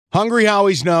Hungry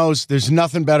Howie's knows there's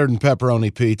nothing better than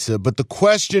pepperoni pizza, but the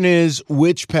question is,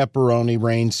 which pepperoni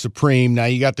reigns supreme? Now,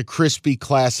 you got the crispy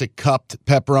classic cupped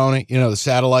pepperoni, the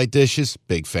satellite dishes,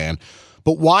 big fan.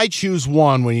 But why choose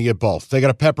one when you get both? They got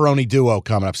a pepperoni duo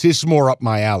coming up. See, this is more up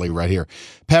my alley right here.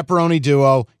 Pepperoni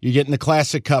duo, you're getting the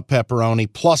classic cup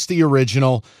pepperoni, plus the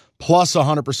original, plus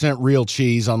 100% real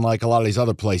cheese, unlike a lot of these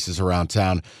other places around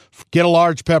town. Get a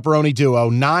large pepperoni duo,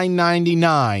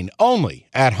 $9.99, only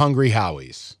at Hungry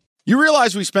Howie's. You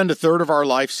realize we spend a third of our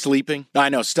life sleeping? I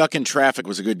know, stuck in traffic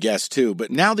was a good guess too, but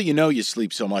now that you know you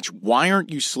sleep so much, why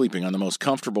aren't you sleeping on the most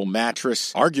comfortable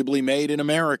mattress arguably made in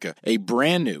America? A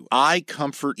brand new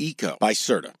iComfort Eco by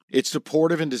Serta. It's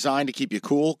supportive and designed to keep you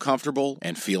cool, comfortable,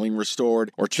 and feeling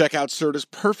restored. Or check out Serta's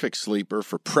Perfect Sleeper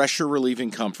for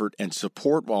pressure-relieving comfort and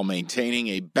support while maintaining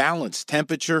a balanced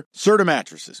temperature. Serta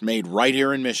mattresses made right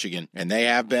here in Michigan, and they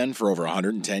have been for over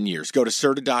 110 years. Go to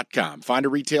Serta.com. Find a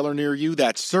retailer near you.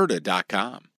 That's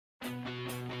Serta.com.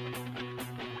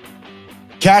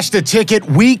 Cash the ticket,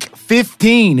 Week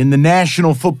 15 in the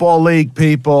National Football League,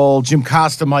 people. Jim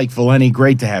Costa, Mike Valeni,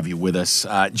 great to have you with us.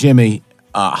 Jimmy,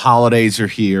 holidays are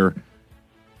here.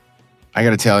 I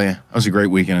got to tell you, that was a great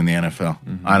weekend in the NFL.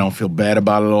 Mm-hmm. I don't feel bad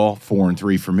about it all.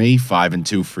 4-3 for me,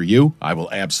 5-2 for you. I will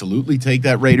absolutely take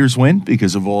that Raiders win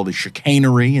because of all the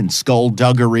chicanery and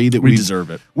skullduggery that we deserve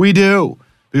it. We do,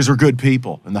 because we're good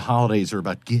people, and the holidays are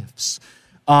about gifts.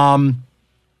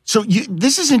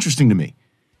 This is interesting to me.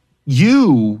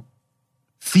 You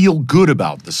feel good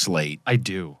about the slate. I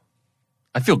do.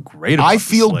 I feel great about the slate.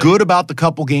 I feel good about the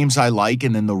couple games I like,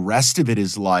 and then the rest of it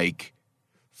is like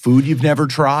food you've never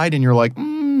tried, and you're like,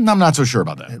 I'm not so sure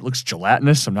about that. It looks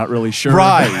gelatinous. I'm not really sure.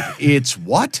 Right. It's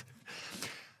what?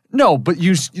 No, but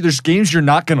there's games you're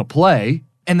not going to play,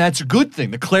 and that's a good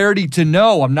thing. The clarity to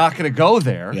know I'm not going to go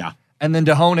there. Yeah. And then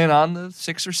to hone in on the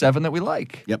 6 or 7 that we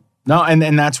like. Yep. No, and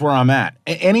that's where I'm at.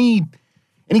 Any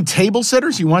table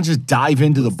setters? You want to just dive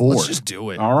into the board? Let's just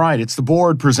do it. All right. It's the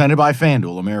board presented by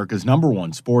FanDuel, America's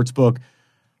 #1 sportsbook.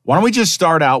 Why don't we just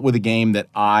start out with a game that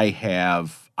I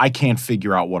can't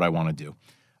figure out what I want to do.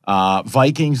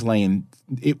 Vikings laying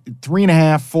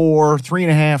 3.5, 4,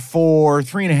 3.5, 4,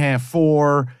 3.5,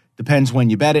 4. Depends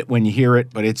when you bet it, when you hear it,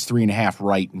 but it's 3.5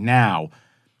 right now.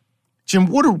 Jim,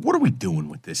 what are we doing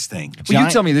with this thing? Well, you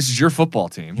tell me this is your football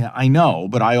team. Yeah, I know,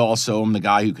 but I also am the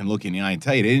guy who can look in the eye and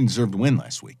tell you they didn't deserve to win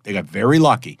last week. They got very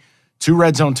lucky. 2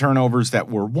 red zone turnovers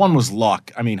one was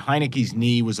luck. I mean, Heineke's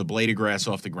knee was a blade of grass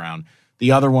off the ground.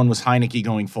 The other one was Heineke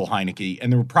going full Heineke,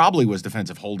 and there probably was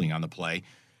defensive holding on the play.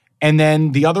 And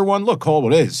then the other one, look, call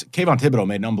what it is. Kayvon Thibodeau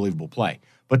made an unbelievable play.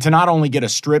 But to not only get a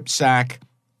strip sack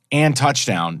and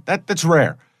touchdown, that's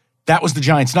rare. That was the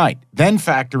Giants' night. Then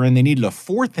factor in they needed a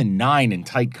 4th and 9 in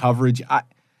tight coverage.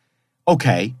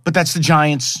 Okay, but that's the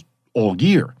Giants all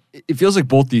year. It feels like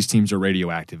both these teams are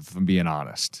radioactive, if I'm being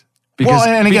honest. The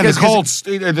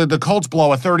Colts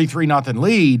blow a 33-0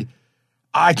 lead.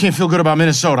 I can't feel good about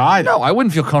Minnesota either. No, I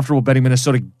wouldn't feel comfortable betting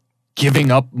Minnesota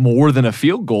giving up more than a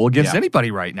field goal against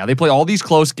anybody right now. They play all these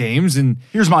close games, and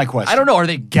here's my question. I don't know. Are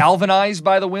they galvanized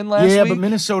by the win last week? Yeah, but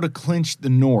Minnesota clinched the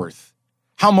North.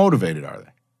 How motivated are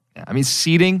they? Yeah, I mean,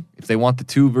 seeding, if they want the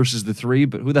 2 versus the 3,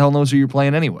 but who the hell knows who you're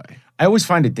playing anyway? I always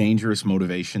find it dangerous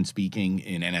motivation speaking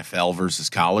in NFL versus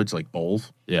college, like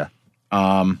bowls. Yeah.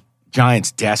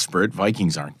 Giants desperate.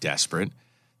 Vikings aren't desperate.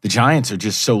 The Giants are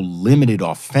just so limited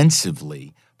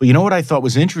offensively. But you know what I thought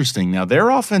was interesting? Now, their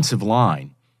offensive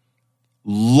line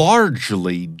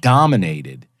largely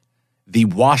dominated the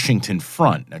Washington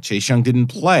front. Now, Chase Young didn't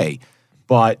play,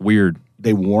 but weird.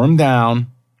 They wore him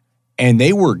down, and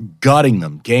they were gutting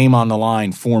them. Game on the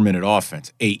line, 4-minute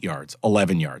offense, 8 yards,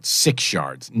 11 yards, 6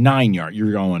 yards, 9 yards.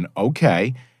 You're going,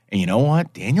 okay. And you know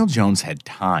what? Daniel Jones had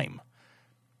time.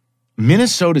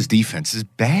 Minnesota's defense is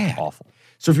bad. Awful.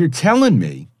 So if you're telling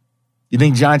me you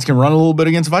think Giants can run a little bit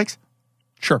against Vikes?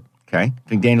 Sure. Okay.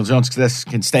 Think Daniel Jones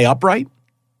can stay upright?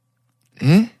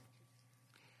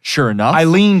 Sure enough. I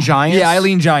lean Giants. Yeah, I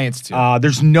lean Giants too.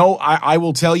 I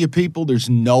will tell you people, there's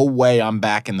no way I'm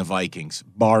backing the Vikings,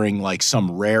 barring like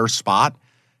some rare spot,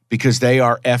 because they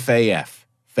are FAF,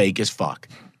 fake as fuck.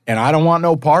 And I don't want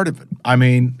no part of it. I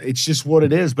mean, it's just what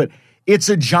it is. But it's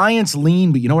a Giants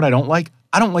lean, but you know what I don't like?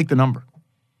 I don't like the number.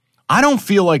 I don't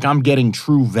feel like I'm getting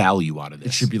true value out of this.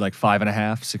 It should be like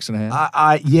 5.5,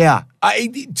 6.5. Yeah.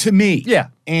 To me. Yeah.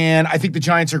 And I think the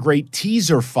Giants are great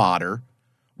teaser fodder,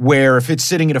 where if it's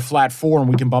sitting at a flat 4 and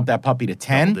we can bump that puppy to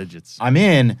 10, double digits. I'm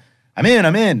in.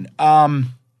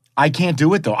 I can't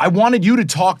do it, though. I wanted you to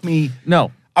talk me.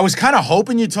 No. I was kind of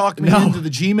hoping you talked me into the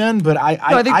G-Men, but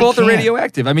I think both can't. are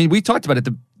radioactive. I mean, we talked about it.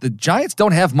 The Giants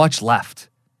don't have much left.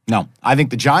 No. I think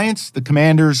the Giants, the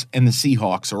Commanders, and the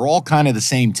Seahawks are all kind of the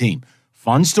same team.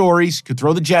 Fun stories. Could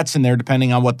throw the Jets in there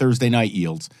depending on what Thursday night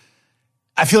yields.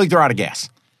 I feel like they're out of gas.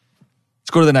 Let's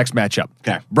go to the next matchup.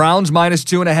 Okay. Browns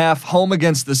 -2.5, home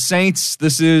against the Saints.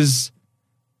 This is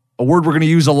a word we're going to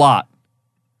use a lot.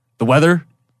 The weather.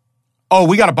 Oh,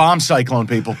 we got a bomb cyclone,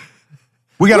 people.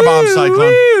 We got a bomb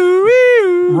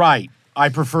cyclone. Right. I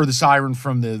prefer the siren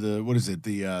from the what is it?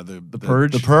 The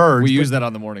Purge? The Purge. We used that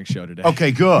on the morning show today.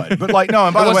 Okay, good. But and by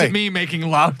it the way, wasn't me making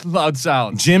loud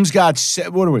sounds. Jim's got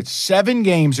 7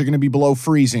 games are going to be below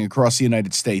freezing across the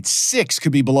United States. 6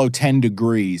 could be below 10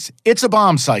 degrees. It's a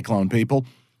bomb cyclone, people.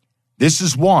 This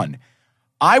is one.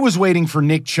 I was waiting for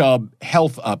Nick Chubb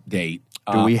health update.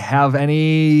 Do we have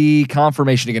any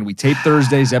confirmation? Again, we tape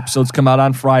Thursdays. Episodes come out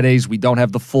on Fridays. We don't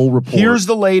have the full report. Here's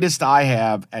the latest I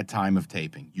have at time of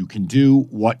taping. You can do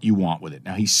what you want with it.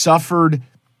 Now, he suffered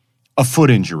a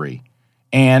foot injury.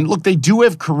 And look, they do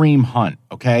have Kareem Hunt,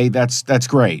 okay? That's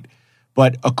great.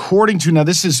 But according to, now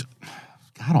this is,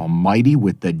 God almighty,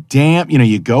 with the damn,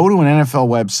 you go to an NFL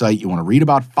website, you want to read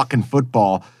about fucking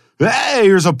football. Hey,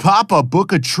 here's a pop-up,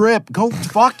 book a trip. Go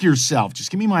fuck yourself.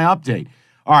 Just give me my update.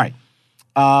 All right.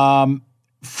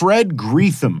 Fred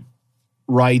Greetham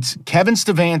writes, Kevin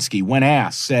Stefanski, when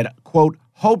asked, said, quote,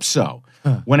 hope so.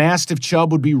 When asked if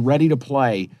Chubb would be ready to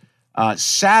play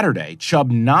Saturday,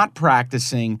 Chubb not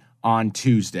practicing on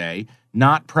Tuesday,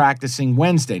 not practicing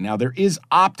Wednesday. Now, there is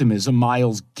optimism.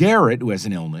 Myles Garrett, who has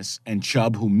an illness, and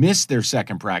Chubb, who missed their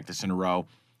second practice in a row,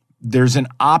 there's an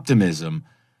optimism.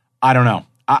 I don't know.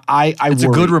 It's worry.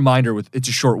 a good reminder. It's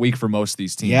a short week for most of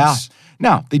these teams. Yeah.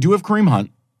 Now, they do have Kareem Hunt.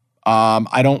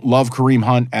 I don't love Kareem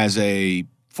Hunt as a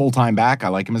full-time back. I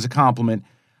like him as a compliment.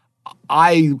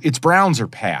 It's Browns or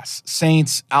pass.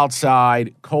 Saints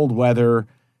outside, cold weather,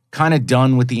 kind of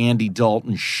done with the Andy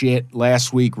Dalton shit.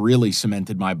 Last week really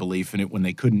cemented my belief in it when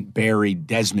they couldn't bury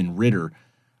Desmond Ridder.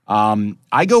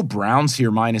 I go Browns here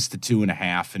minus the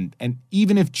 2.5. And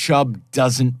even if Chubb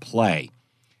doesn't play,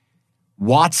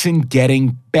 Watson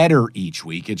getting better each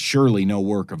week. It's surely no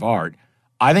work of art.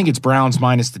 I think it's Browns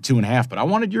minus the 2.5, but I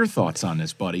wanted your thoughts on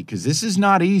this, buddy, because this is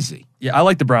not easy. Yeah, I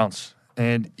like the Browns.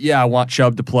 And yeah, I want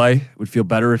Chubb to play. Would feel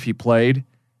better if he played.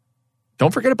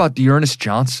 Don't forget about Dearness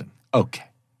Johnson. Okay.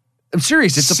 I'm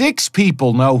serious. 6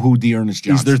 people know who Dearness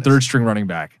Johnson is. He's their third string running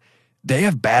back. They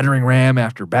have battering ram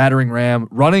after battering ram.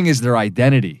 Running is their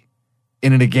identity.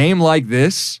 And in a game like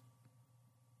this,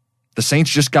 the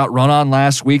Saints just got run on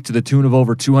last week to the tune of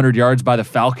over 200 yards by the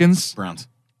Falcons. Browns.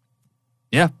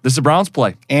 Yeah, this is a Browns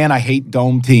play. And I hate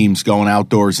dome teams going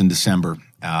outdoors in December.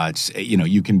 It's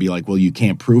you can be like, well, you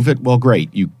can't prove it. Well,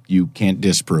 great. You can't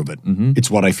disprove it. Mm-hmm. It's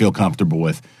what I feel comfortable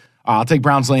with. I'll take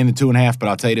Browns laying the 2.5, but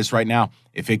I'll tell you this right now.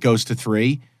 If it goes to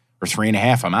 3 or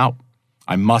 3.5, I'm out.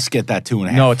 I must get that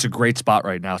 2.5. No, it's a great spot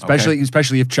right now,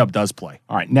 especially if Chubb does play.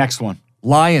 All right, next one.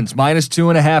 Lions, minus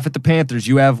 2.5 at the Panthers.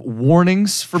 You have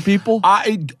warnings for people?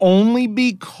 Only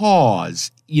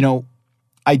because,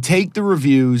 I take the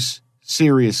reviews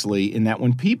seriously in that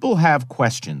when people have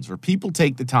questions or people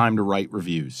take the time to write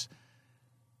reviews,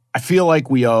 I feel like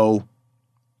we owe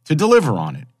to deliver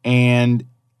on it. And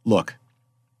look,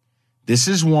 this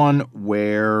is one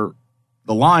where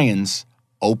the Lions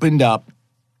opened up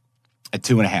at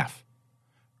 2.5.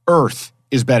 Earth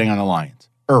is betting on the Lions.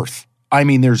 Earth. I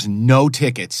mean, there's no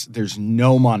tickets. There's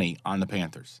no money on the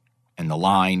Panthers. And the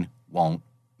line won't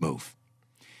move.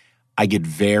 I get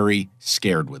very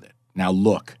scared with it. Now,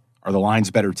 look, are the Lions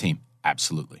a better team?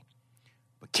 Absolutely.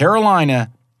 But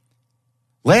Carolina,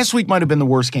 last week might have been the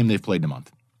worst game they've played in a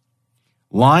month.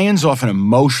 Lions off an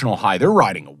emotional high. They're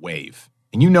riding a wave.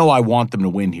 And I want them to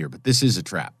win here, but this is a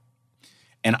trap.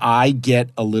 And I get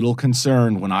a little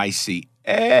concerned when I see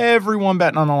everyone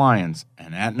betting on the Lions.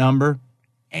 And that number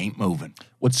ain't moving.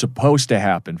 What's supposed to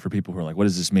happen for people who are like, what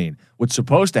does this mean? What's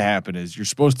supposed to happen is you're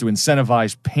supposed to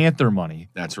incentivize Panther money.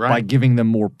 That's right. By giving them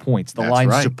more points. The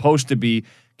line's supposed to be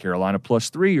Carolina plus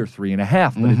 3 or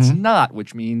 3.5, but it's not,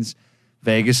 which means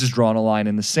Vegas is drawing a line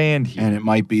in the sand here. And it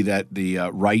might be that the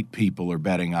right people are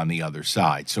betting on the other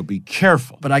side, so be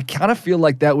careful. But I kind of feel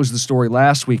like that was the story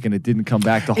last week, and it didn't come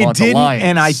back to haunt the Lions.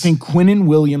 And I think Quinnen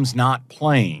Williams not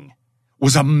playing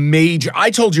was a major. I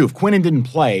told you if Quinnen didn't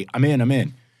play, I'm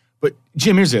in. But,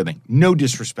 Jim, here's the other thing. No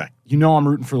disrespect. I'm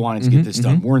rooting for the Lions to get this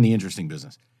done. We're in the interesting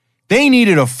business. They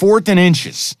needed a 4th and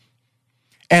inches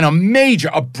and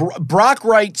a Brock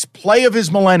Wright's play of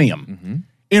his millennium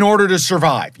in order to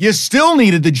survive. You still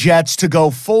needed the Jets to go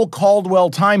full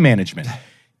Caldwell time management.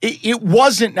 It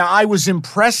wasn't. Now, I was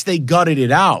impressed they gutted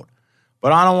it out,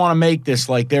 but I don't want to make this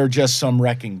like they're just some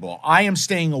wrecking ball. I am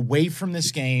staying away from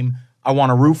this game. I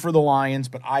want to root for the Lions,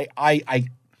 but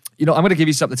I'm going to give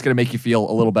you something that's going to make you feel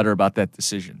a little better about that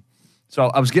decision. So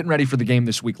I was getting ready for the game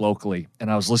this week locally, and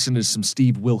I was listening to some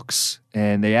Steve Wilkes,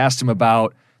 and they asked him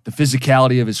about the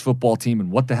physicality of his football team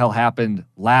and what the hell happened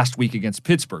last week against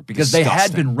Pittsburgh, because they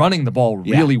had been running the ball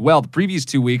really well. The previous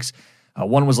 2 weeks,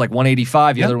 one was like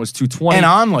 185, the other was 220. And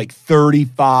on like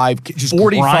 35, just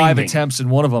 45 grinding. attempts in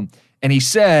one of them. And he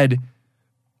said,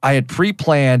 I had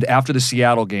pre-planned after the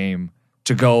Seattle game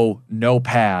to go no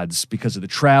pads because of the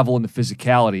travel and the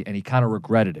physicality, and he kind of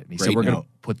regretted it. And he said, we're going to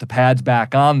put the pads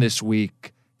back on this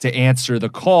week to answer the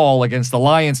call against the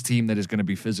Lions team that is going to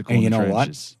be physical. And in you the know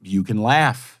trenches. what? You can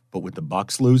laugh, but with the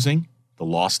Bucs losing, the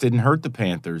loss didn't hurt the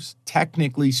Panthers.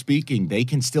 Technically speaking, they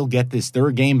can still get this. They're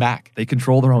a game back. They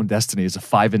control their own destiny as a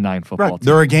 5-9 football team.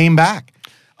 They're a game back.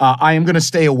 I am going to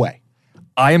stay away.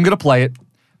 I am going to play it.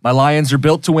 My Lions are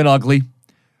built to win ugly,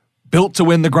 built to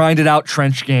win the grinded-out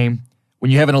trench game. When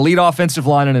you have an elite offensive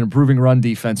line and an improving run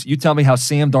defense, you tell me how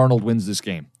Sam Darnold wins this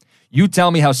game. You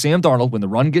tell me how Sam Darnold, when the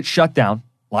run gets shut down,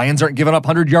 Lions aren't giving up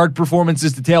 100-yard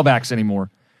performances to tailbacks anymore.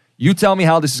 You tell me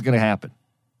how this is going to happen.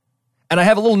 And I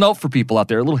have a little note for people out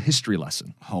there, a little history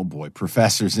lesson. Oh, boy.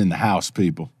 Professors in the house,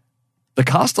 people. The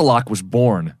Costa lock was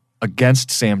born against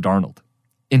Sam Darnold.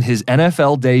 In his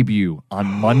NFL debut on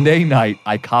Monday night,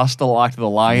 I Costa locked the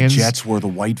Lions. The Jets wore the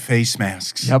white face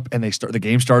masks. Yep, and the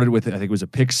game started with, I think it was a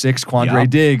pick six, Quandre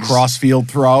Diggs. Crossfield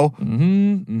throw.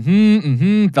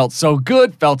 Felt so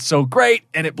good, felt so great,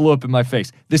 and it blew up in my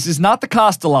face. This is not the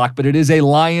Costa lock, but it is a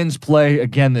Lions play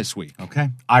again this week. Okay.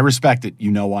 I respect it.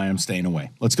 You know why I'm staying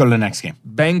away. Let's go to the next game.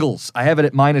 Bengals. I have it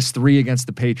at -3 against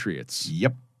the Patriots.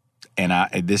 Yep. And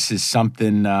this is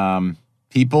something,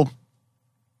 people,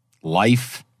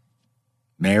 life,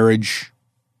 marriage,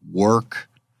 work.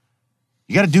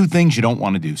 You got to do things you don't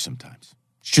want to do sometimes.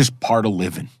 It's just part of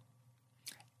living.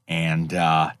 And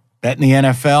betting the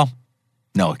NFL,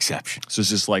 no exception. So it's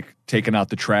just like taking out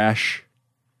the trash,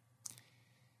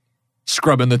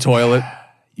 scrubbing the toilet.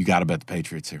 You got to bet the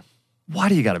Patriots here. Why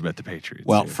do you got to bet the Patriots?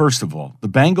 Well, here? first of all, the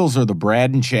Bengals are the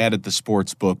Brad and Chad at the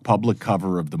Sportsbook public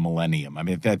cover of the millennium. I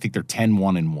mean, I think they're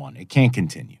 10-1-1. It can't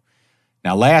continue.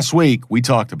 Now, last week, we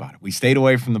talked about it. We stayed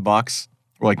away from the Bucs.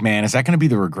 We're like, man, is that going to be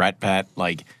the regret bet?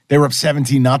 Like, they were up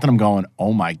 17-0. I'm going,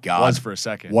 oh, my God. Was for a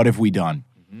second. What have we done?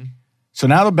 Mm-hmm. So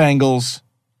now the Bengals,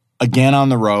 again on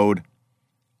the road,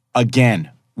 again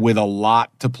with a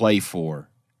lot to play for.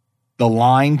 The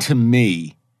line, to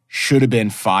me, should have been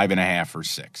 5.5 or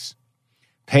 6.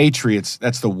 Patriots,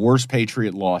 that's the worst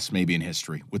Patriot loss maybe in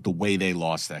history with the way they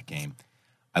lost that game.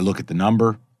 I look at the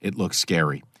number, it looks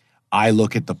scary. I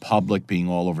look at the public being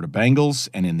all over the Bengals,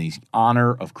 and in the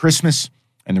honor of Christmas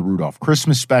and the Rudolph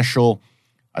Christmas special,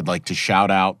 I'd like to shout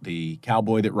out the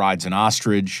cowboy that rides an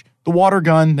ostrich, the water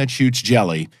gun that shoots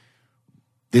jelly.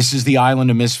 This is the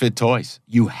island of misfit toys.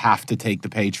 You have to take the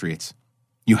Patriots.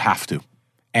 You have to.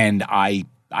 And I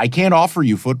can't offer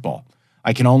you football.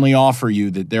 I can only offer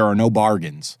you that there are no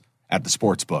bargains at the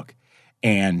Sportsbook.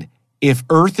 And if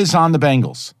Earth is on the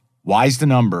Bengals, why is the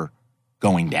number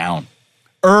going down?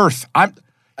 Earth. I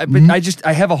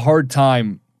have a hard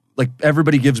time. Like,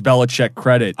 everybody gives Belichick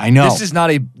credit. I know.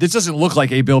 This doesn't look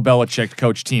like a Bill Belichick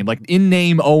coach team. Like, in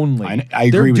name only. I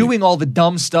agree They're with doing you. all the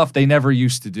dumb stuff they never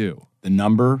used to do. The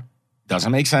number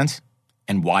doesn't make sense.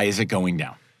 And why is it going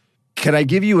down? Can I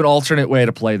give you an alternate way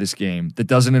to play this game that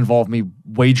doesn't involve me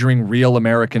wagering real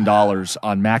American dollars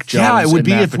on Mac Jones? Yeah, it would and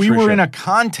be Matt if Patricia? we were in a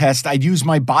contest, I'd use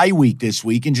my bye week this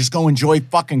week and just go enjoy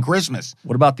fucking Christmas.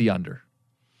 What about the under?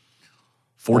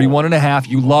 41.5.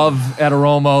 You love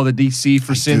Adaromo, the DC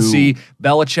for Cincy.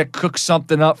 Belichick cooks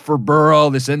something up for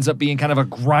Burrow. This ends up being kind of a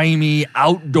grimy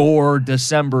outdoor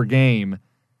December game.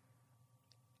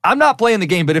 I'm not playing the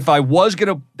game, but if I was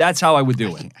going to, that's how I would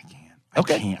do it. I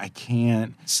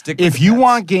can't. Stick with If the you Pats.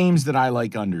 want games that I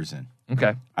like unders in,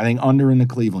 Okay. I think under in the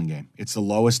Cleveland game. It's the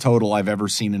lowest total I've ever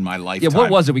seen in my lifetime. Yeah, what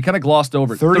was it? We kind of glossed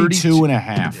over it. 32 and a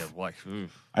half. Yeah, boy.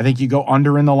 Oof. I think you go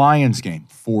under in the Lions game,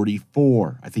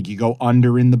 44. I think you go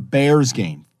under in the Bears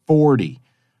game, 40.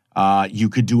 You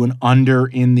could do an under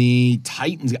in the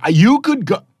Titans. You could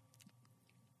go.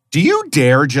 Do you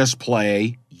dare just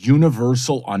play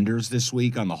universal unders this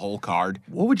week on the whole card?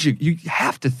 What would you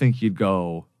have to think you'd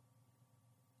go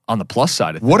on the plus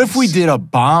side of things. What if we did a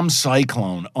bomb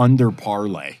cyclone under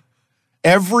parlay?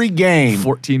 Every game.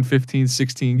 14, 15,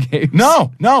 16 games?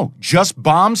 No. Just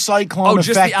bomb cyclone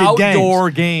just affected the outdoor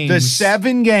games. The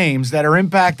 7 games that are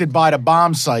impacted by the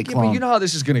bomb Yeah, cyclone. but you know how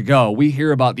this is going to go. We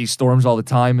hear about these storms all the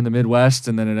time in the Midwest,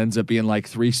 and then it ends up being like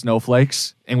 3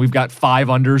 snowflakes, and we've got 5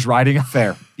 unders riding on.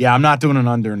 Fair. Yeah, I'm not doing an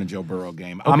under in a Joe Burrow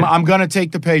game. Okay. I'm going to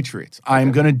take the Patriots.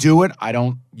 I'm going to do it.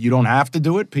 You don't have to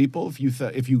do it, people.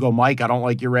 If you go, Mike, I don't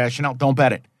like your rationale, don't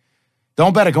bet it.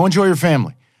 Don't bet it. Go enjoy your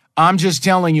family. I'm just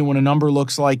telling you, when a number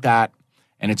looks like that,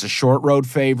 and it's a short road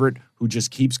favorite who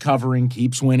just keeps covering,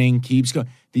 keeps winning, keeps going.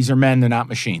 These are men, they're not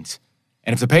machines.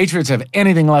 And if the Patriots have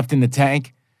anything left in the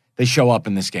tank, they show up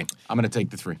in this game. I'm going to take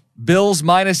the 3. Bills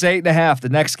minus 8.5. The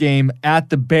next game at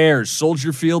the Bears.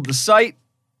 Soldier Field, the site,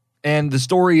 and the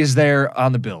story is there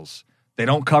on the Bills. They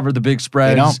don't cover the big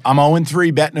spreads. They don't. I'm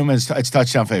 0-3 betting them as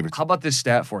touchdown favorites. How about this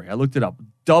stat for you? I looked it up.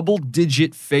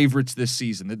 Double-digit favorites this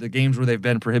season, the games where they've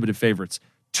been prohibitive favorites.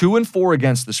 2-4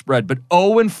 against the spread, but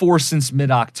 0-4 since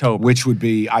mid-October. Which would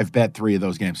be, I've bet 3 of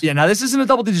those games. Yeah, now this isn't a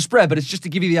double-digit spread, but it's just to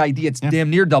give you the idea. It's damn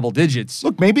near double digits.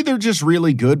 Look, maybe they're just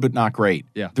really good, but not great.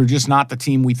 Yeah. They're just not the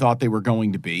team we thought they were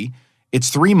going to be. It's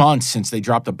 3 months since they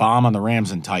dropped a bomb on the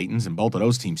Rams and Titans, and both of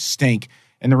those teams stink.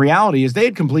 And the reality is they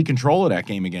had complete control of that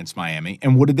game against Miami.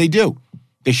 And what did they do?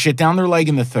 They shit down their leg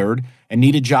in the third and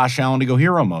needed Josh Allen to go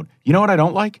hero mode. You know what I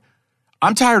don't like?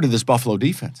 I'm tired of this Buffalo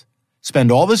defense.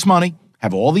 Spend all this money,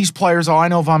 have all these players. Oh, I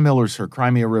know Von Miller's hurt,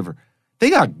 Crimea River. They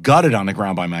got gutted on the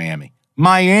ground by Miami.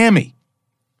 Miami.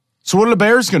 So what are the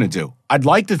Bears going to do? I'd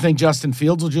like to think Justin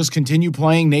Fields will just continue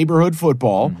playing neighborhood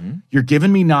football. Mm-hmm. You're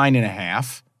giving me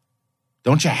 9.5.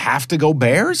 Don't you have to go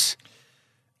Bears?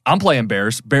 I'm playing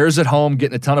Bears. Bears at home,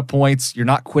 getting a ton of points. You're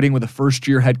not quitting with a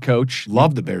first-year head coach.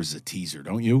 Love the Bears as a teaser,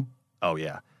 don't you? Oh,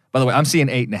 yeah. By the way, I'm seeing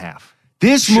 8.5.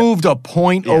 This moved a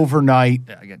point overnight.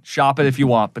 Yeah, again, shop it if you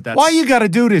want, but that's... Why you got to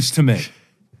do this to me?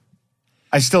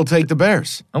 I still take the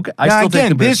Bears. Okay, take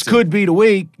the Bears. This could be the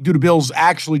week. Do the Bills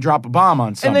actually drop a bomb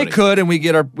on somebody? And they could, and we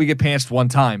get pantsed one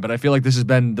time, but I feel like this has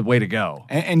been the way to go.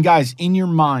 And guys, in your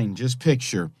mind, just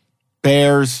picture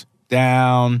Bears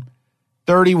down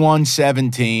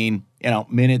 31-17,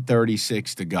 minute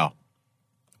 36 to go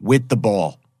with the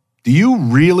ball. Do you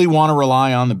really want to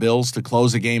rely on the Bills to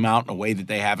close a game out in a way that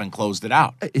they haven't closed it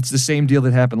out? It's the same deal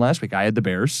that happened last week. I had the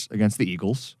Bears against the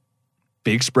Eagles.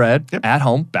 Big spread, at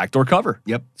home, backdoor cover.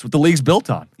 Yep. That's what the league's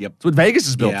built on. Yep. That's what Vegas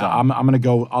is built on. I'm going to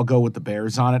go. I'll go with the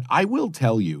Bears on it. I will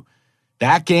tell you,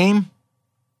 that game,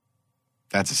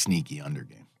 that's a sneaky under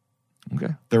game.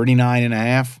 Okay.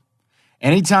 39.5.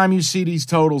 Anytime you see these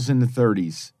totals in the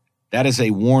 30s, that is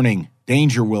a warning.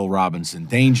 Danger, Will Robinson.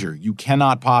 Danger. You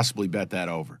cannot possibly bet that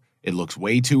over. It looks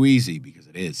way too easy because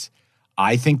it is.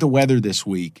 I think the weather this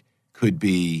week could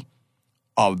be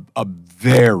a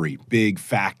very big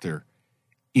factor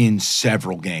in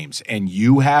several games. And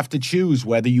you have to choose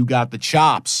whether you got the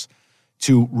chops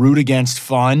to root against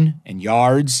fun and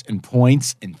yards and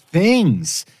points and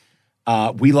things.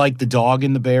 We like the dog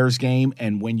in the Bears game,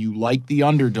 and when you like the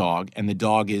underdog and the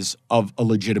dog is of a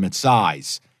legitimate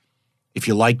size, if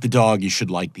you like the dog, you should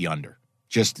like the under.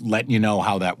 Just letting you know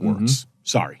how that works. Mm-hmm.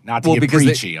 Sorry, not to get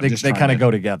preachy. They kind of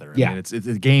go together. I mean, it's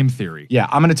a game theory. Yeah,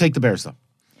 I'm going to take the Bears, though.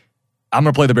 I'm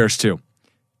going to play the Bears, too.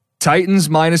 Titans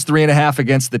minus 3.5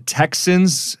 against the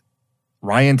Texans.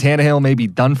 Ryan Tannehill may be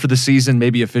done for the season,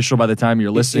 maybe official by the time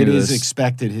you're listening to this. It is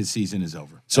expected his season is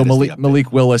over. So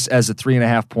Malik Willis as a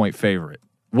 3.5-point favorite.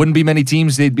 Wouldn't be many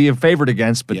teams they'd be a favorite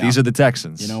against, but these are the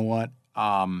Texans. You know what?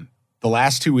 The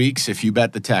last 2 weeks, if you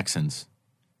bet the Texans,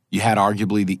 you had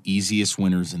arguably the easiest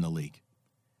winners in the league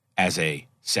as a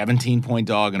 17-point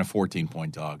dog and a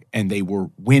 14-point dog, and they were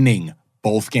winning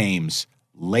both games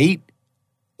late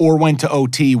or went to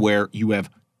OT where you have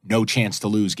no chance to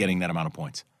lose getting that amount of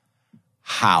points.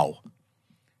 How?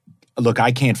 Look,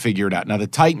 I can't figure it out. Now, the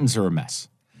Titans are a mess.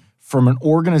 From an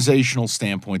organizational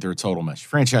standpoint, they're a total mess.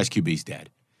 Franchise QB's dead.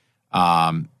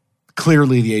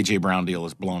 Clearly, the A.J. Brown deal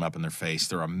is blown up in their face.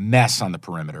 They're a mess on the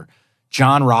perimeter.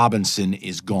 John Robinson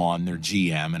is gone, their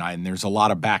GM, and there's a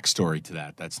lot of backstory to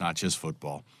that. That's not just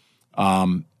football.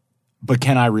 But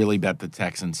can I really bet the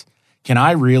Texans? Can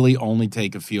I really only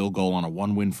take a field goal on a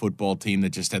one-win football team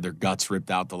that just had their guts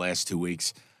ripped out the last 2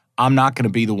 weeks? I'm not going to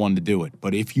be the one to do it.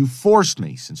 But if you forced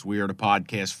me, since we are the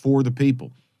podcast for the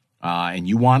people, and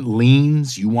you want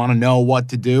leans, you want to know what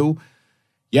to do,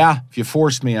 if you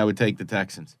forced me, I would take the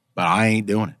Texans. But I ain't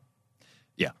doing it.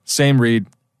 Yeah, same read.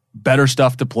 Better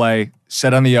stuff to play.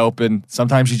 Set on the open.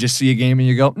 Sometimes you just see a game and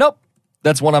you go, nope,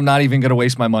 that's one I'm not even going to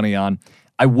waste my money on.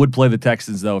 I would play the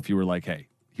Texans, though, if you were like, hey,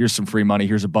 here's some free money.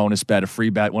 Here's a bonus bet, a free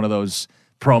bet, one of those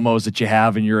promos that you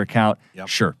have in your account. Yep.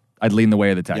 Sure, I'd lean the way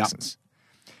of the Texans.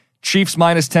 Yep. Chiefs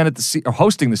minus 10 at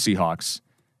hosting the Seahawks.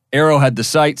 Arrowhead the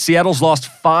site. Seattle's lost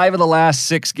 5 of the last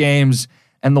 6 games,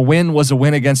 and the win was a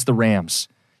win against the Rams.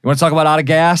 You want to talk about out of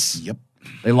gas? Yep.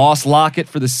 They lost Lockett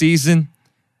for the season.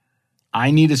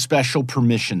 I need a special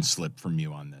permission slip from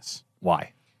you on this.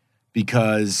 Why?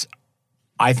 Because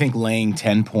I think laying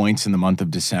 10 points in the month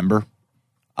of December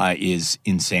is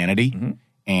insanity. Mm-hmm.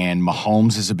 And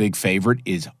Mahomes is a big favorite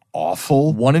is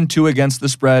awful. 1-2 against the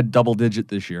spread, double digit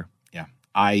this year. Yeah.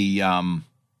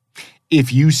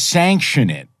 If you sanction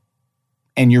it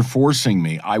and you're forcing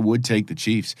me, I would take the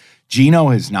Chiefs. Geno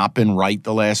has not been right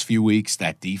the last few weeks.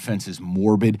 That defense is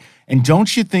morbid. And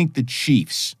don't you think the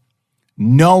Chiefs,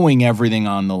 knowing everything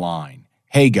on the line,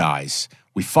 hey, guys,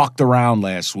 we fucked around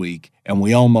last week and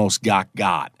we almost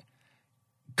got.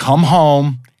 Come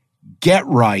home, get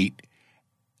right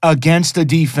against a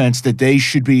defense that they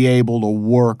should be able to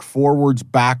work forwards,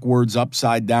 backwards,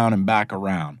 upside down, and back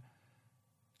around.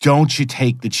 Don't you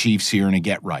take the Chiefs here and a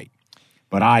get right.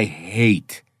 But I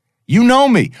hate, you know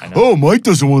me. Oh, Mike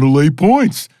doesn't want to lay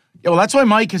points. Yeah, well, that's why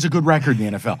Mike has a good record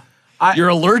in the NFL. You're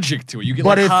allergic to it. You get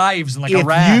like hives and like a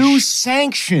rash. If you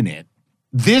sanction it,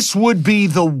 this would be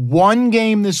the one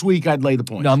game this week I'd lay the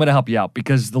points. No, I'm going to help you out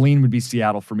because the lean would be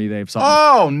Seattle for me. They have something.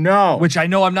 Oh, no. Which I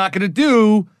know I'm not going to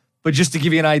do, but just to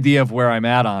give you an idea of where I'm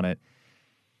at on it.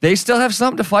 They still have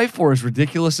something to fight for, as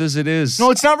ridiculous as it is.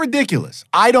 No, it's not ridiculous.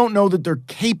 I don't know that they're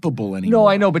capable anymore. No,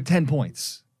 I know, but 10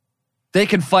 points. They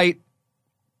can fight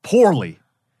poorly.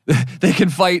 They can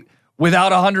fight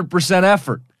without 100%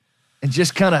 effort and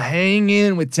just kind of hang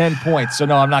in with 10 points. So,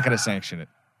 no, I'm not going to sanction it.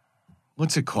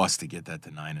 What's it cost to get that to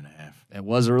 9.5? It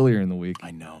was earlier in the week.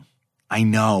 I know.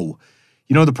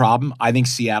 You know the problem? I think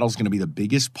Seattle's going to be the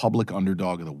biggest public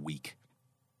underdog of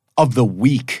the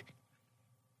week.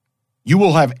 You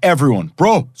will have everyone,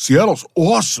 bro, Seattle's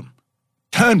awesome.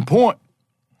 10 point.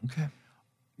 Okay.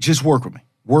 Just work with me.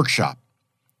 Workshop.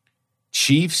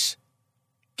 Chiefs,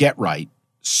 get right.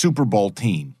 Super Bowl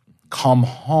team. Come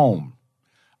home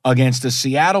against a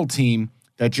Seattle team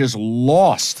that just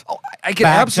lost. Oh, I can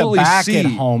absolutely see at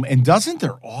home. And doesn't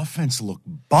their offense look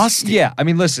busted? Yeah, I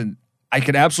mean, listen, I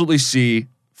could absolutely see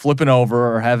flipping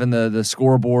over or having the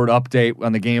scoreboard update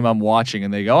on the game I'm watching,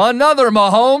 and they go, another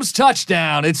Mahomes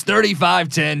touchdown. It's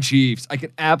 35-10 Chiefs. I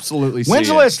can absolutely see When's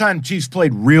the last time Chiefs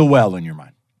played real well in your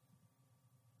mind?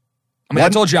 I mean, I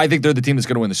told you I think they're the team that's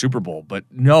going to win the Super Bowl, but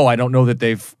no, I don't know that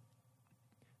they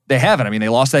haven't. I mean, they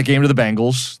lost that game to the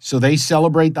Bengals. So they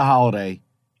celebrate the holiday.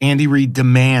 Andy Reid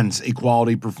demands a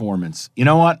quality performance. You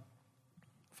know what?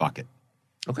 Fuck it.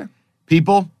 Okay.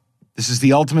 People, this is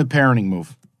the ultimate parenting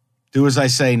move. Do as I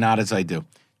say, not as I do.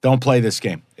 Don't play this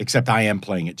game, except I am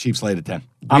playing it. Chiefs laid at 10.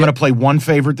 I'm going to play one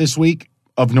favorite this week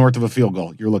of north of a field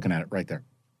goal. You're looking at it right there.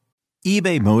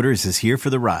 eBay Motors is here for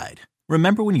the ride.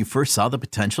 Remember when you first saw the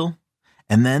potential?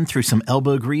 And then through some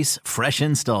elbow grease, fresh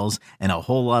installs, and a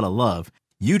whole lot of love,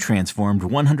 you transformed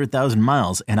 100,000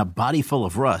 miles and a body full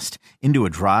of rust into a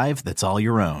drive that's all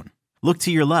your own. Look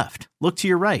to your left. Look to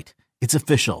your right. It's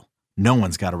official. No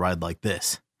one's got a ride like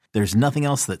this. There's nothing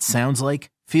else that sounds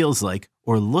like, feels like,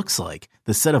 or looks like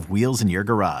the set of wheels in your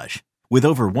garage. With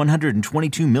over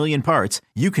 122 million parts,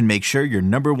 you can make sure your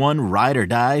number one ride or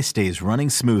die stays running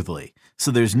smoothly.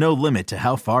 So there's no limit to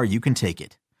how far you can take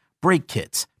it. Brake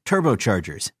kits,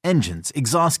 turbochargers, engines,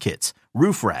 exhaust kits,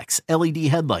 roof racks, LED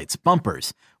headlights,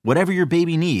 bumpers, whatever your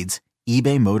baby needs,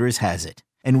 eBay Motors has it.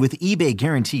 And with eBay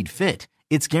Guaranteed Fit,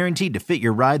 it's guaranteed to fit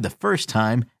your ride the first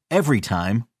time, every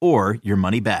time, or your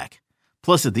money back.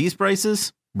 Plus at these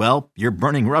prices, well, you're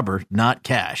burning rubber, not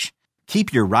cash.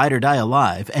 Keep your ride or die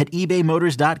alive at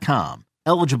ebaymotors.com.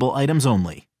 Eligible items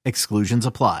only. Exclusions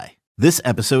apply. This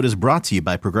episode is brought to you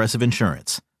by Progressive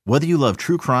Insurance. Whether you love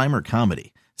true crime or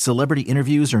comedy, celebrity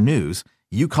interviews or news,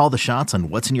 you call the shots on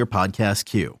what's in your podcast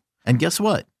queue. And guess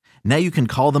what? Now you can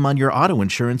call them on your auto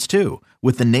insurance too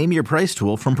with the Name Your Price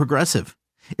tool from Progressive.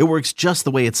 It works just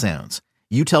the way it sounds.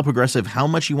 You tell Progressive how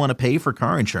much you want to pay for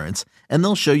car insurance, and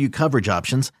they'll show you coverage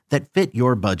options that fit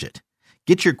your budget.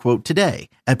 Get your quote today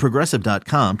at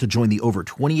Progressive.com to join the over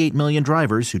 28 million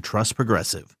drivers who trust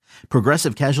Progressive.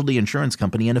 Progressive Casualty Insurance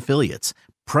Company and Affiliates.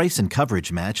 Price and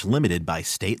coverage match limited by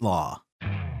state law.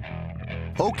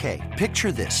 Okay,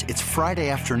 picture this. It's Friday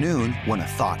afternoon when a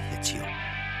thought hits you.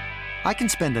 I can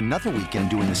spend another weekend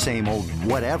doing the same old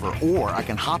whatever, or I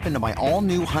can hop into my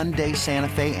all-new Hyundai Santa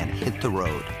Fe and hit the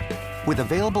road. With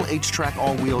available H-Track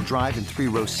all-wheel drive and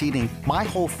 3-row seating, my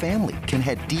whole family can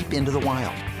head deep into the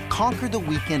wild. Conquer the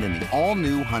weekend in the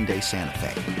all-new Hyundai Santa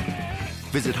Fe.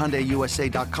 Visit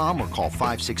HyundaiUSA.com or call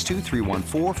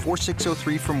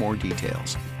 562-314-4603 for more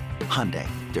details. Hyundai,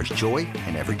 there's joy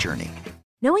in every journey.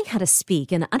 Knowing how to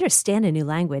speak and understand a new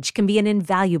language can be an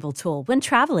invaluable tool when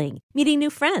traveling, meeting new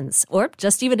friends, or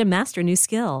just even to master a new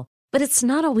skill. But it's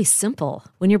not always simple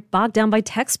when you're bogged down by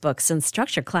textbooks and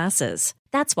structure classes.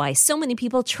 That's why so many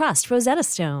people trust Rosetta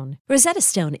Stone. Rosetta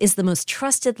Stone is the most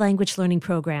trusted language learning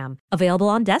program, available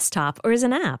on desktop or as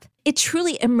an app. It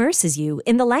truly immerses you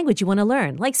in the language you want to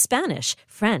learn, like Spanish,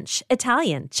 French,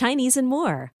 Italian, Chinese, and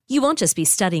more. You won't just be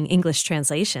studying English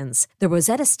translations. The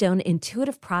Rosetta Stone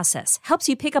intuitive process helps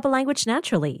you pick up a language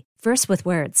naturally, first with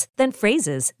words, then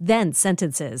phrases, then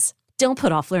sentences. Don't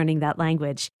put off learning that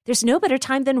language. There's no better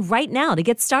time than right now to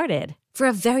get started. For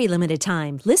a very limited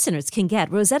time, listeners can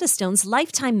get Rosetta Stone's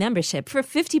lifetime membership for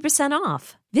 50%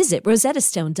 off. Visit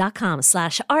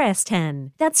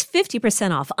rosettastone.com/rs10. That's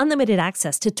 50% off unlimited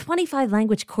access to 25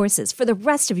 language courses for the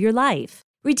rest of your life.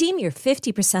 Redeem your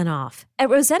 50% off at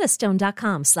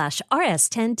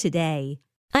rosettastone.com/rs10 today.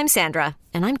 I'm Sandra,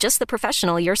 and I'm just the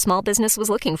professional your small business was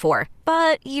looking for.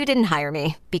 But you didn't hire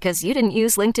me because you didn't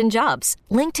use LinkedIn Jobs.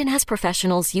 LinkedIn has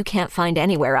professionals you can't find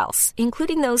anywhere else,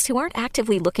 including those who aren't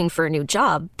actively looking for a new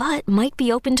job, but might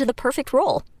be open to the perfect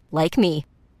role, like me.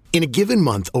 In a given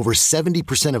month, over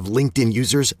 70% of LinkedIn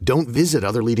users don't visit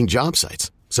other leading job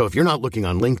sites. So if you're not looking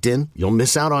on LinkedIn, you'll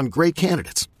miss out on great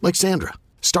candidates like Sandra.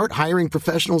 Start hiring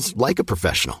professionals like a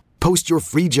professional. Post your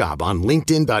free job on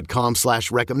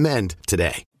linkedin.com/recommend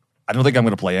today. I don't think I'm going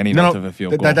to play any notes of a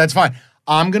field goal. That's fine.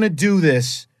 I'm going to do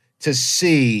this to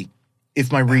see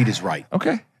if my read is right.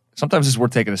 Okay. Sometimes it's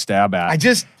worth taking a stab at. I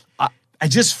just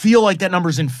feel like that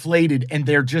number's inflated, and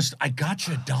they're just, I got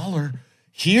you $1.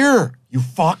 Here, you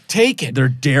fuck, take it. They're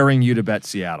daring you to bet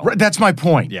Seattle. Right, that's my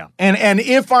point. Yeah. And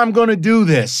if I'm going to do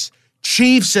this,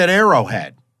 Chiefs at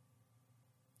Arrowhead,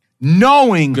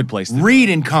 knowing Good place to Reed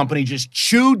and company just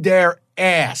chewed their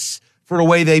ass for the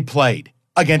way they played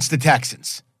against the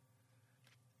Texans.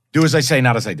 Do as I say,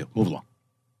 not as I do. Move along.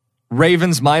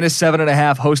 Ravens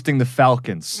 -7.5 hosting the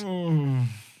Falcons.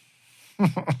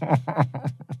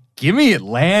 Give me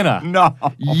Atlanta. No.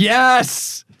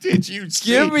 Yes. Did you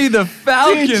see? Give me the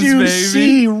Falcons, Did you baby.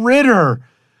 see Ritter?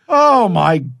 Oh,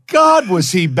 my God,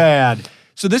 was he bad.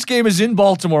 So this game is in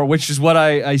Baltimore, which is what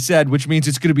I said, which means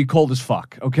it's going to be cold as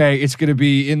fuck, okay? It's going to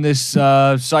be in this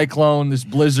cyclone, this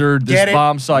blizzard, this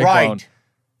bomb cyclone. Right.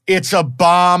 It's a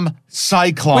bomb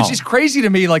cyclone. Which is crazy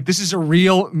to me. Like, this is a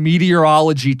real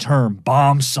meteorology term,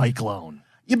 bomb cyclone.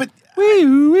 Yeah, but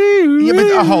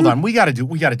hold on. We got to do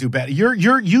better.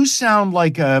 You sound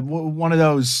like one of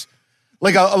those,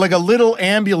 like a little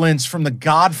ambulance from The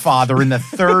Godfather in the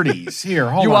 30s. Here,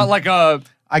 hold on. You want like a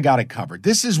I got it covered.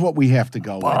 This is what we have to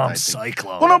go with. bomb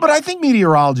cyclone? Well, no, but I think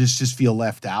meteorologists just feel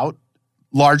left out.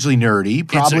 Largely nerdy.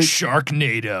 Probably. It's a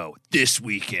Sharknado this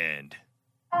weekend.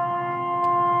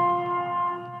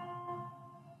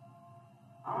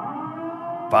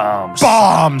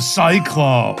 Bomb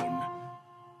cyclone.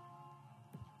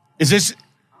 Is this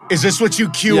what you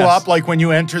cue Yes. up like when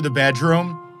you enter the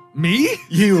bedroom? Me?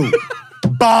 You.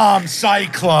 Bomb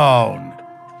cyclone.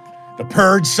 The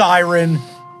purge siren.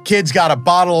 Kid's got a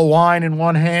bottle of wine in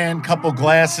one hand, couple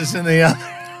glasses in the other.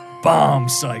 Bomb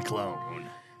cyclone.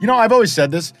 You know, I've always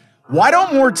said this. Why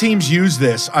don't more teams use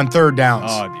this on third downs?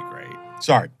 Oh, it'd be great.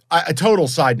 Sorry, a total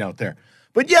side note there.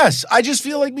 But yes, I just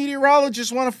feel like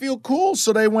meteorologists want to feel cool,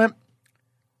 so they went,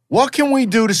 what can we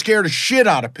do to scare the shit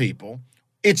out of people?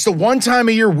 It's the one time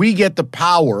a year we get the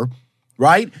power,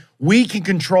 right? We can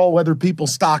control whether people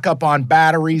stock up on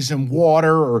batteries and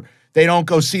water or they don't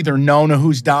go see their Nona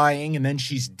who's dying and then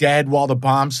she's dead while the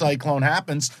bomb cyclone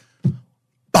happens.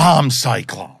 Bomb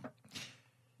cyclone.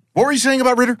 What were you saying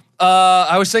about Ritter?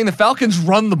 I was saying the Falcons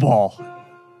run the ball.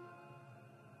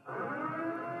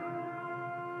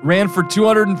 Ran for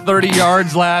 230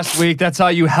 yards last week. That's how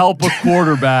you help a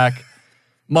quarterback.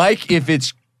 Mike, if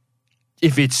it's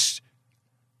you're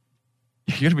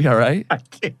going to be all right? I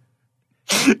can't.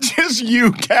 Just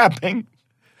you capping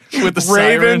With the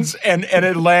Ravens and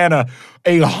Atlanta,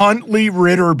 a Huntley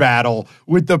Ritter battle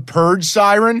with the purge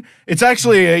siren. It's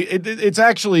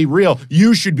actually real.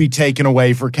 You should be taken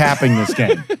away for capping this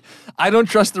game. I don't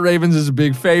trust the Ravens as a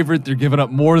big favorite. They're giving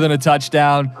up more than a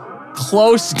touchdown.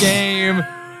 Close game,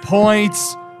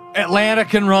 points. Atlanta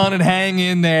can run and hang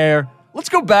in there. Let's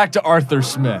go back to Arthur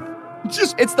Smith.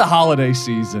 It's the holiday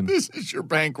season. This is your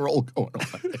bankroll going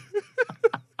away.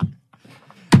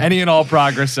 Any and all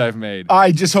progress I've made.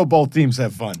 I just hope both teams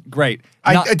have fun. Great.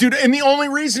 Dude, and the only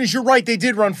reason is you're right. They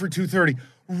did run for 230.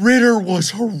 Ritter was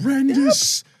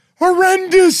horrendous.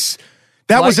 Horrendous.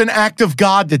 That was an act of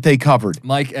God that they covered.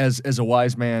 Mike, as a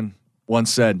wise man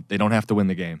once said, they don't have to win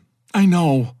the game. I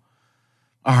know.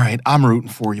 All right, I'm rooting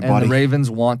for you, And buddy. the Ravens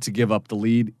want to give up the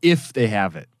lead if they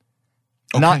have it.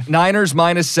 Okay. Niners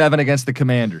 -7 against the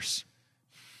Commanders.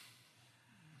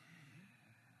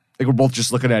 I think we're both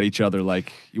just looking at each other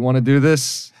like, you want to do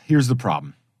this? Here's the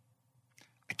problem.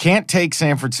 I can't take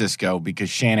San Francisco because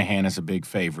Shanahan is a big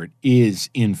favorite, is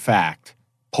in fact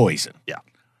poison. Yeah.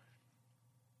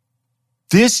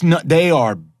 They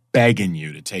are begging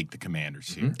you to take the Commanders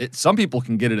here. Some people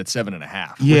can get it at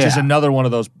 7.5, Yeah. which is another one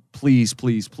of those please,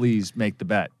 please, please make the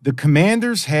bet. The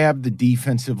Commanders have the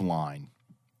defensive line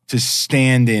to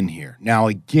stand in here. Now,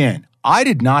 again, I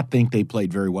did not think they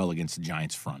played very well against the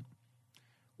Giants front.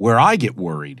 Where I get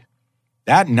worried,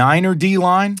 that Niner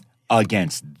D-line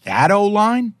against that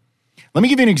O-line. Let me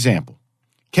give you an example.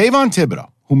 Kayvon Thibodeau,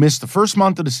 who missed the first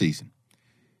month of the season.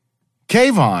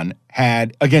 Kayvon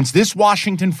had, against this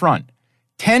Washington front,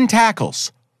 10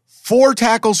 tackles, 4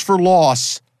 tackles for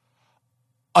loss,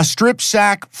 a strip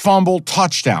sack, fumble,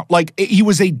 touchdown. Like, he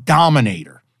was a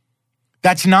dominator.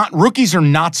 That's not, rookies are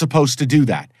not supposed to do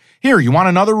that. Here, you want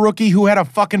another rookie who had a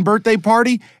fucking birthday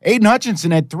party? Aiden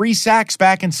Hutchinson had 3 sacks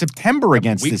back in September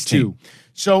against this team.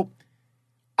 So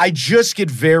I just get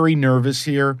very nervous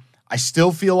here. I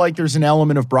still feel like there's an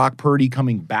element of Brock Purdy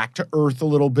coming back to earth a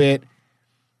little bit.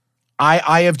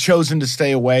 I have chosen to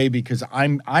stay away because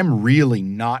I'm really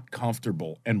not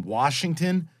comfortable. And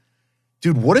Washington,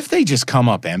 dude, what if they just come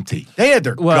up empty? They had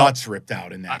their guts ripped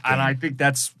out in that game. And I think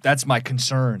that's my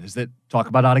concern, is that talk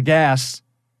about out of gas.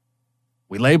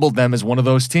 We labeled them as one of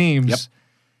those teams. Yep.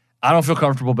 I don't feel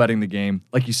comfortable betting the game.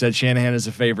 Like you said, Shanahan is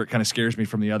a favorite, kind of scares me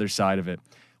from the other side of it.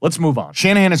 Let's move on.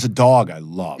 Shanahan is a dog I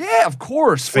love. Yeah, of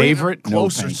course. Favorite?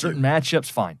 Closer, No, thank certain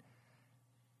matchups, fine.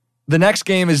 The next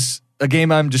game is a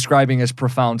game I'm describing as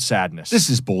profound sadness. This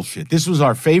is bullshit. This was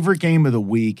our favorite game of the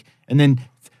week. And then,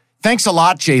 thanks a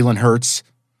lot, Jalen Hurts.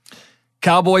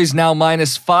 Cowboys now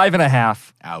minus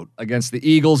 5.5 Out. against the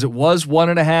Eagles. It was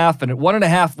 1.5, and at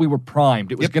 1.5 we were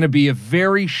primed. It was going to be a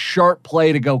very sharp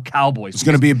play to go Cowboys. It's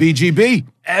going to be a BGB.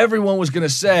 Everyone was going to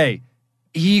say,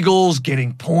 Eagles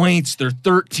getting points. They're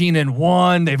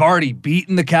 13-1. They've already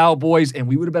beaten the Cowboys, and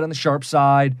we would have been on the sharp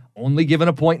side, only given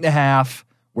 1.5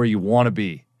 where you want to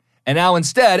be. And now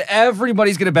instead,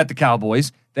 everybody's going to bet the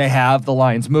Cowboys. They have the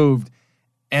lines moved,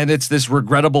 and it's this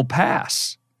regrettable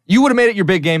pass. You would have made it your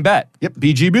big game bet. Yep,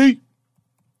 BGB.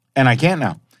 And I can't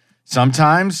now.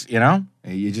 Sometimes,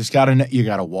 you just got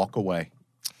to walk away.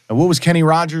 And what was Kenny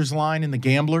Rogers' line in The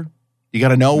Gambler? You got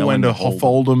to know when to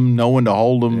fold them, know when to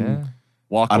hold them. Yeah.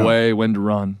 Walk away, when to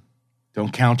run.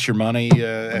 Don't count your money at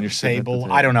you're your sitting at the table.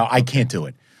 table. I don't know. I can't do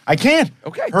it. I can't.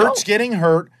 Okay, Hurts don't. getting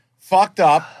hurt, fucked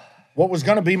up. What was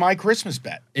going to be my Christmas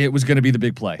bet? It was going to be the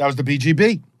big play. That was the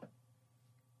BGB.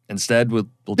 Instead, we'll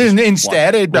just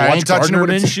Instead, we'll I watch ain't touching it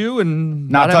Gardner with a Minshew and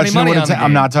not not have any touching it money with a on the 10. I'm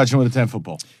game. not touching it with a 10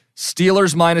 football.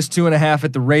 Steelers minus 2.5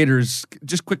 at the Raiders.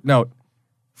 Just quick note.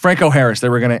 Franco Harris, they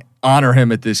were going to honor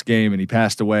him at this game, and he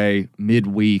passed away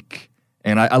midweek.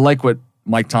 And I like what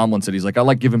Mike Tomlin said. He's like, I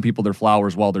like giving people their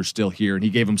flowers while they're still here. And he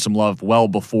gave him some love well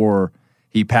before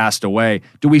he passed away.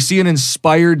 Do we see an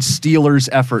inspired Steelers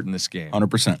effort in this game?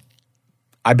 100%.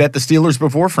 I bet the Steelers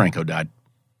before Franco died.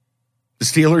 The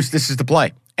Steelers, this is the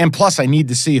play. And plus, I need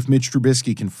to see if Mitch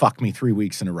Trubisky can fuck me 3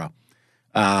 weeks in a row.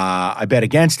 I bet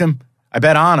against him. I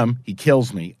bet on him. He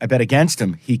kills me. I bet against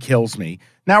him. He kills me.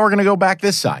 Now we're going to go back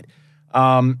this side.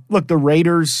 Look, the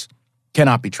Raiders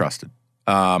cannot be trusted.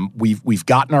 We've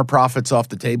gotten our profits off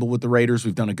the table with the Raiders.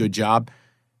 We've done a good job.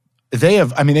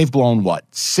 They've blown,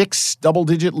 6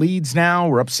 double-digit leads now?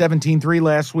 We're up 17-3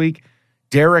 last week.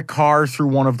 Derek Carr threw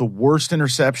one of the worst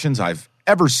interceptions I've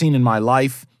ever seen in my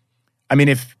life. I mean,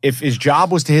 if his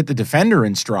job was to hit the defender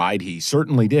in stride, he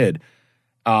certainly did.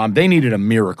 They needed a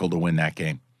miracle to win that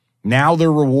game. Now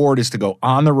their reward is to go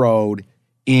on the road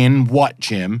in what,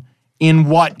 Jim?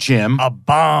 A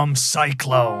bomb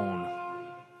cyclone.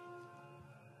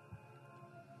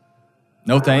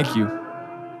 No, thank you.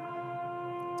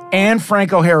 And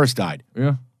Franco Harris died.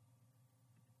 Yeah.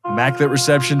 Immaculate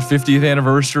reception, 50th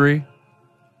anniversary.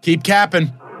 Keep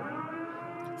capping.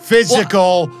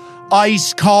 Physical,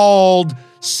 ice cold,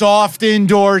 soft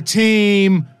indoor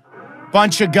team.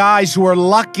 Bunch of guys who are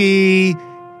lucky,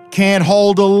 can't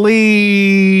hold a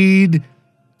lead.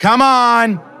 Come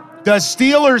on. The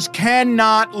Steelers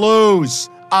cannot lose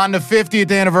on the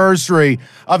 50th anniversary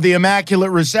of the Immaculate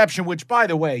Reception, which, by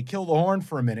the way, kill the horn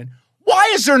for a minute.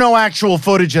 Why is there no actual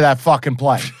footage of that fucking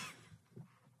play?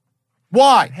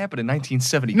 Why? It happened in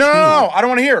 1972. No, I don't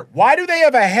want to hear it. Why do they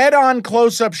have a head-on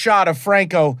close-up shot of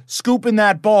Franco scooping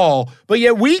that ball, but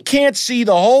yet we can't see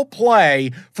the whole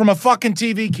play from a fucking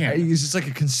TV camera? Is this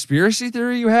like a conspiracy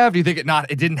theory you have? Do you think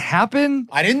it didn't happen?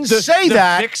 I didn't say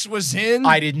that. The fix was in?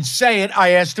 I didn't say it. I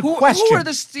asked a question. Who are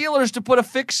the Steelers to put a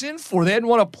fix in for? They hadn't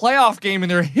won a playoff game in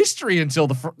their history until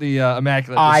the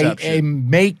Immaculate Reception. I am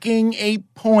making a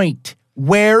point.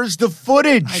 Where's the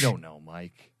footage? I don't know,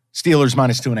 Mike. Steelers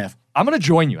 -2.5. I'm going to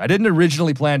join you. I didn't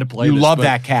originally plan to play You this, love but,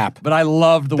 that cap. But I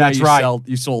love the way That's right.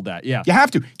 you sold that. Yeah. You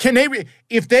have to.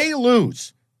 If they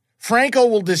lose, Franco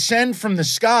will descend from the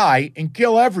sky and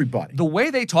kill everybody. The way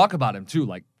they talk about him, too,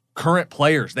 like current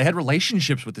players, they had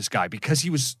relationships with this guy because he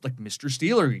was like Mr.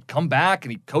 Steeler. He'd come back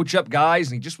and he'd coach up guys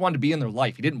and he just wanted to be in their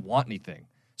life. He didn't want anything.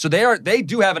 So they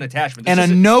do have an attachment. And a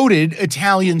noted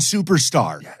Italian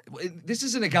superstar. This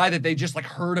isn't a guy that they just like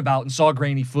heard about and saw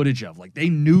grainy footage of. Like they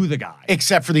knew the guy.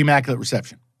 Except for the Immaculate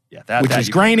Reception. Yeah, which is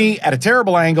grainy at a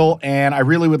terrible angle, and I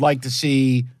really would like to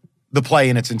see the play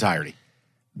in its entirety.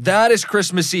 That is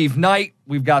Christmas Eve night.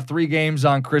 We've got 3 games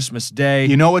on Christmas Day.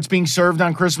 You know what's being served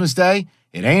on Christmas Day?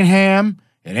 It ain't ham.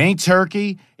 It ain't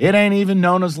turkey. It ain't even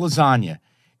known as lasagna.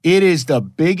 It is the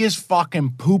biggest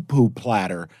fucking poo-poo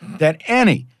platter that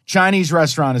any Chinese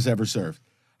restaurant has ever served.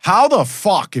 How the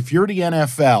fuck, if you're the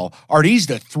NFL, are these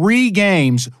the 3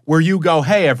 games where you go,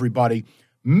 hey, everybody,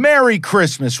 Merry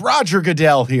Christmas, Roger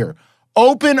Goodell here.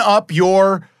 Open up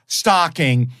your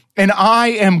stocking, and I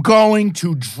am going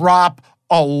to drop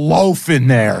a loaf in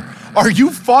there. Are you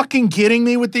fucking kidding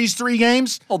me with these 3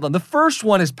 games? Hold on. The first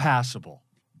one is passable.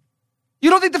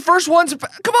 You don't think the first one's...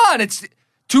 Come on. It's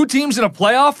 2 teams in a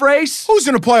playoff race. Who's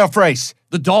in a playoff race?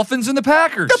 The Dolphins and the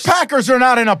Packers. The Packers are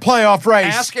not in a playoff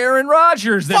race. Ask Aaron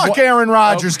Rodgers. Fuck Aaron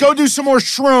Rodgers. Go do some more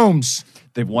shrooms.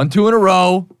 They've won 2 in a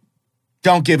row.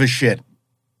 Don't give a shit.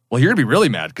 Well, you're going to be really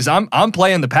mad because I'm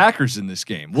playing the Packers in this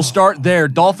game. We'll start there.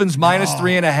 Dolphins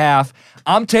 -3.5.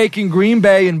 I'm taking Green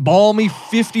Bay in balmy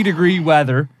 50-degree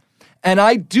weather. And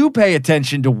I do pay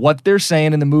attention to what they're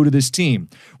saying in the mood of this team.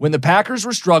 When the Packers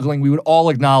were struggling, we would all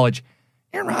acknowledge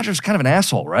Aaron Rodgers is kind of an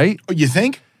asshole, right? You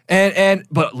think?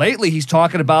 But lately he's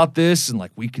talking about this and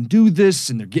like we can do this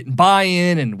and they're getting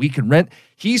buy-in and we can rent.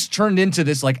 He's turned into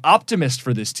this like optimist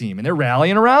for this team and they're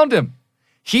rallying around him.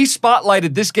 He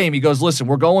spotlighted this game. He goes, listen,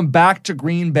 we're going back to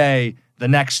Green Bay the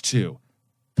next 2.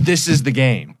 This is the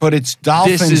game. But it's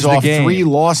Dolphins off 3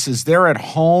 losses. They're at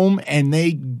home, and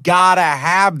they gotta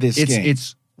have this game.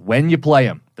 It's when you play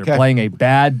them. They're playing a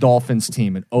bad Dolphins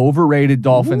team, an overrated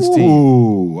Dolphins team.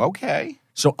 Ooh, okay.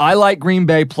 So I like Green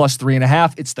Bay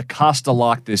 +3.5. It's the Costa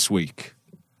lock this week.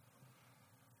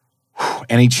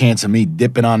 Any chance of me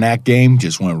dipping on that game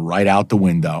just went right out the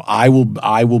window. I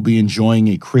will be enjoying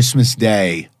a Christmas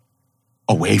Day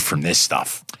away from this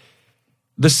stuff.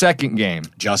 The second game.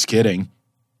 Just kidding.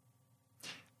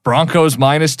 Broncos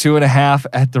 -2.5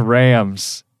 at the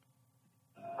Rams.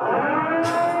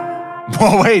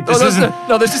 Oh, wait. This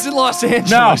isn't Los Angeles.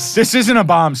 No, this isn't a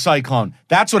bomb cyclone.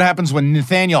 That's what happens when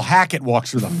Nathaniel Hackett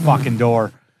walks through the fucking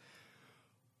door.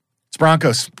 It's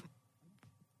Broncos.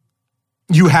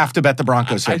 You have to bet the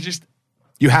Broncos here.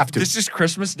 You have to. This is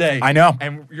Christmas Day. I know.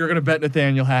 And you're going to bet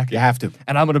Nathaniel Hackett. You have to.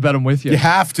 And I'm going to bet him with you. You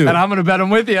have to. And I'm going to bet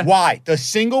him with you. Why? The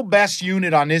single best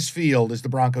unit on this field is the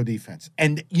Bronco defense.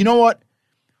 And you know what?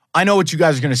 I know what you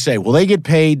guys are going to say. Well, they get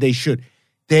paid. They should.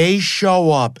 They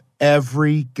show up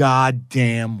every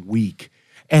goddamn week.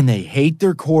 And they hate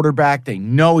their quarterback. They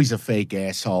know he's a fake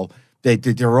asshole.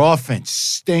 Their offense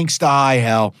stinks to high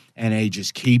hell. And they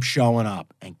just keep showing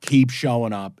up and keep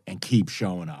showing up and keep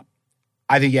showing up.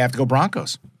 I think you have to go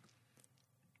Broncos.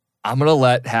 I'm going to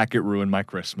let Hackett ruin my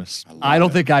Christmas. I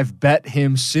don't think I've bet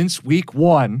him since week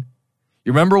 1.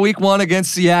 You remember week 1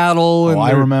 against Seattle? Oh,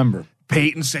 I remember.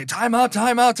 Peyton say, timeout,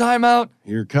 timeout, timeout.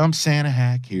 Here comes Santa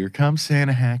Hack. Here comes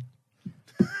Santa Hack.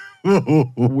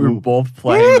 We're both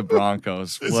playing the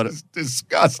Broncos. This is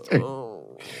disgusting.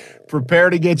 Prepare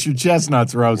to get your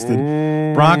chestnuts roasted.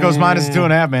 Broncos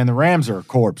 -2.5, man. The Rams are a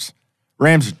corpse.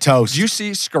 Rams are toast. Do you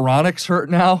see Skoronek's hurt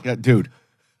now? Yeah, dude.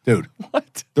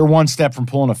 What? They're one step from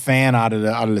pulling a fan out of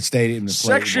the stadium.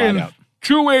 Section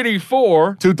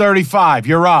 284. 235.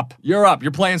 You're up. You're up.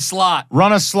 You're playing slot.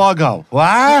 Run a sluggo.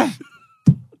 What?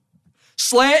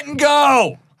 Slant and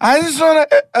go. I just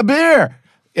want a beer.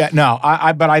 Yeah, no.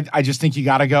 But I just think you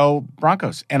got to go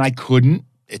Broncos. And I couldn't.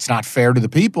 It's not fair to the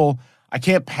people. I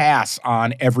can't pass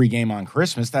on every game on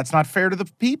Christmas. That's not fair to the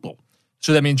people.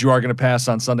 So that means you are going to pass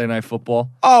on Sunday Night Football?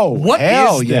 Oh, what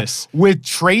hell is this? With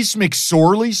Trace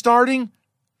McSorley starting?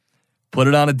 Put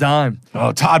it on a dime.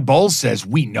 Oh, Todd Bowles says,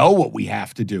 we know what we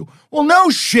have to do. Well,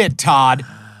 no shit, Todd.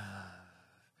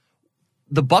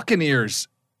 The Buccaneers,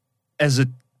 as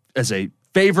a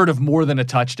favorite of more than a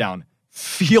touchdown,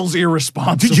 feels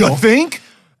irresponsible. Did you think?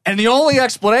 And the only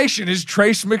explanation is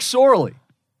Trace McSorley.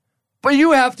 But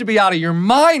you have to be out of your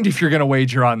mind if you're going to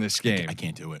wager on this game. I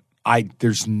can't do it.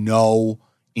 There's no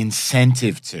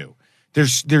incentive to.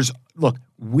 Look,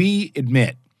 we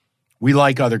admit we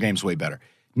like other games way better.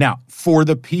 Now, for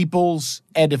the people's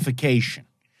edification,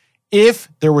 If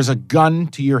there was a gun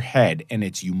to your head and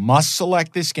it's you must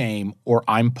select this game or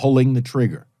I'm pulling the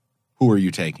trigger, who are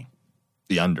you taking?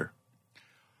 The under.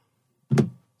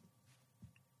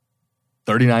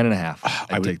 39.5.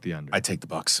 I'd take the under. I take the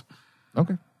Bucks.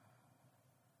 Okay.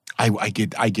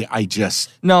 I just.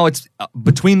 No, it's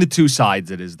between the two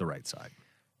sides, it is the right side.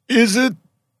 Is it?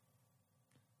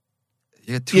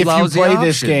 You got two If you lousy play options,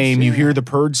 this game, you yeah. hear the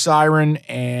purge siren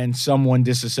and someone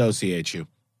disassociates you,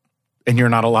 and you're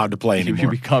not allowed to play You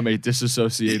anymore. become a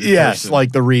disassociated Yes, person.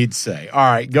 like the Reeds say. All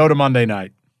right, go to Monday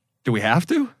night. Do we have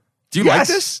to? Do you Yes. like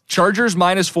this? Chargers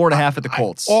minus 4.5 at the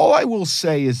Colts. All I will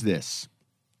say is this.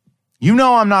 You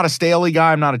know I'm not a Staley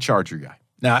guy. I'm not a Charger guy.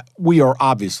 Now, we are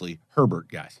obviously Herbert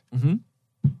guys. Mm-hmm.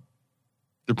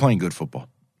 They're playing good football.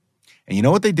 And you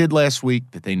know what they did last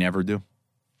week that they never do?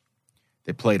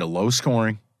 They played a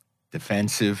low-scoring,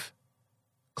 defensive,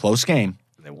 close game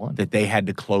They won. that they had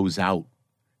to close out.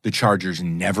 The Chargers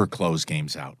never close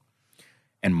games out.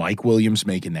 And Mike Williams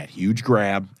making that huge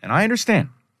grab. And I understand.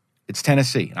 It's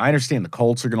Tennessee. And I understand the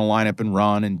Colts are going to line up and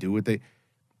run and do what they...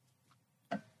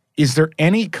 Is there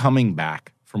any coming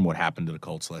back from what happened to the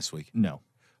Colts last week? No.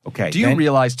 Okay. Do you then-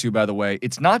 realize, too, by the way,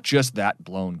 it's not just that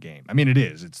blown game. I mean, it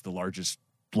is. It's the largest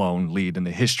blown lead in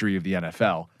the history of the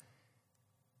NFL.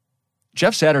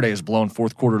 Jeff Saturday has blown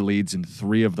fourth-quarter leads in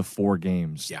 3 of the 4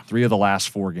 games. Yeah. 3 of the last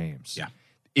 4 games. Yeah.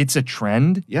 It's a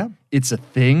trend. Yeah. It's a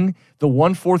thing. The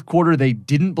one fourth quarter they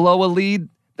didn't blow a lead,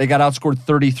 they got outscored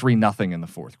 33-0 in the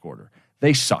fourth quarter.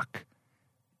 They suck.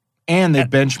 And they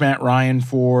bench Matt Ryan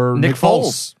for Nick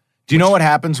Foles. Do you know what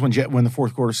happens when the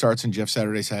fourth quarter starts in Jeff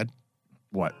Saturday's head?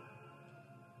 What?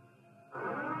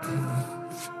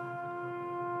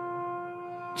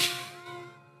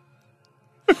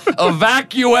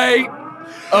 Evacuate!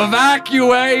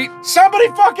 Evacuate! Somebody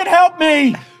fucking help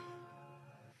me!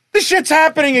 This shit's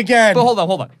happening again. But hold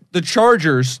on. The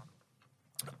Chargers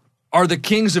are the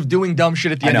kings of doing dumb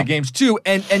shit at the end of games too,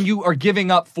 and you are giving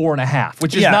up 4.5,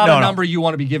 which is not a number you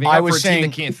want to be giving up for a team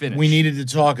that can't finish. We needed to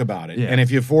talk about it. Yeah. And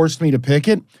if you forced me to pick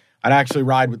it, I'd actually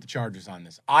ride with the Chargers on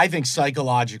this. I think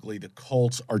psychologically the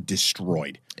Colts are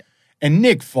destroyed. Yeah. And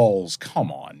Nick Foles,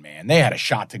 come on, man. They had a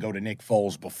shot to go to Nick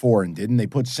Foles before and didn't. They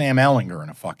put Sam Ehlinger in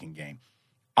a fucking game.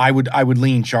 I would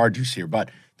lean Chargers here, but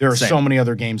there are so many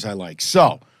other games I like.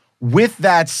 So, with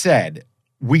that said,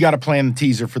 we got to plan the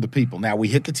teaser for the people. Now, we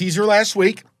hit the teaser last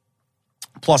week,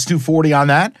 plus 240 on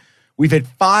that. We've hit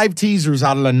 5 teasers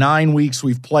out of the 9 weeks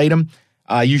we've played them.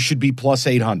 You should be plus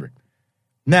 800.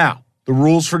 Now, the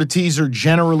rules for the teaser,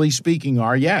 generally speaking,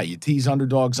 are, you tease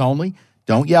underdogs only.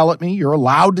 Don't yell at me. You're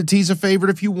allowed to tease a favorite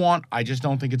if you want. I just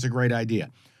don't think it's a great idea.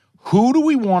 Who do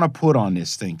we want to put on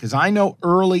this thing? Because I know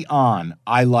early on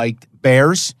I liked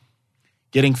Bears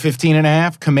getting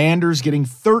 15.5, Commanders getting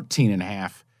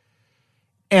 13.5,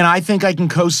 and I think I can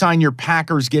co-sign your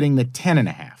Packers getting the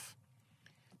 10.5.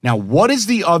 Now, what is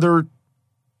the other?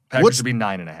 Packers would be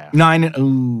 9.5. 9.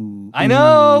 Ooh, I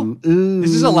know. Ooh.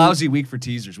 This is a lousy week for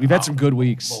teasers. We've had some good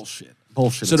weeks. Bullshit.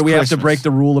 So do we have to break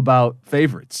the rule about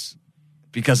favorites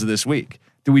because of this week?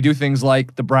 Do we do things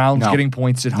like the Browns getting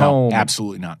points at home?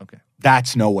 Absolutely not. Okay.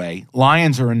 That's no way.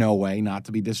 Lions are a no way, not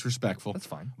to be disrespectful. That's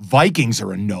fine. Vikings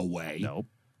are a no way. Nope.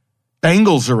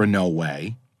 Bengals are a no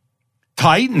way.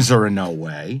 Titans are a no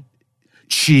way.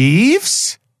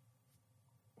 Chiefs?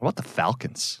 What about the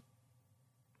Falcons?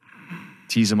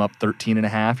 Tease them up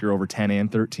 13.5. You're over 10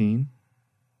 and 13.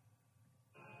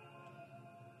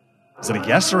 Is it a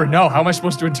yes or a no? How am I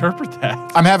supposed to interpret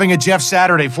that? I'm having a Jeff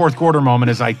Saturday fourth quarter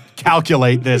moment as I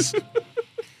calculate this.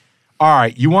 All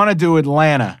right, you want to do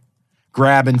Atlanta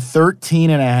grabbing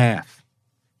 13.5.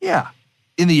 Yeah.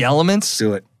 In the elements?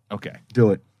 Do it. Okay.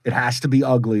 Do it. It has to be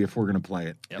ugly if we're going to play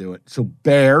it. Yep. Do it. So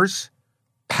Bears,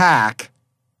 Pack,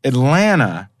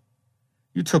 Atlanta.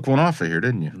 You took one off of here,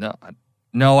 didn't you?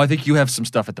 No, I think you have some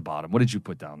stuff at the bottom. What did you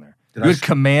put down there? You had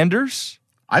Commanders?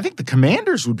 I think the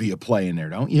Commanders would be a play in there,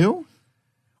 don't you?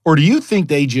 Or do you think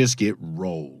they just get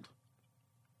rolled?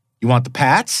 You want the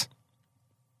Pats?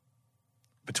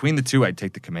 Between the two, I'd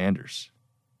take the Commanders.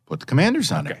 Put the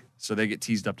Commanders on it. Okay, so they get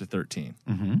teased up to 13.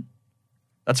 Mm-hmm.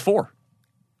 That's 4.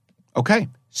 Okay,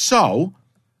 so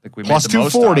I think we plus made the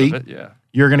most out 240. of it. Yeah.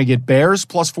 You're going to get Bears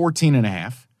plus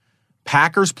 14.5,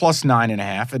 Packers plus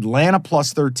 9.5, Atlanta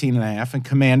plus 13.5, and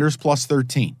Commanders plus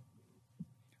 13.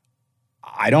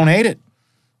 I don't hate it.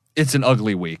 It's an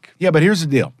ugly week. Yeah, but here's the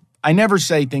deal. I never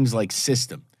say things like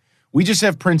system. We just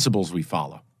have principles we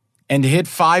follow. And to hit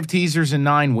 5 teasers in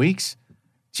 9 weeks,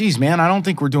 geez, man, I don't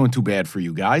think we're doing too bad for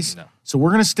you guys. No. So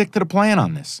we're going to stick to the plan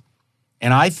on this.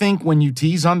 And I think when you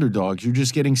tease underdogs, you're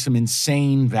just getting some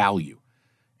insane value.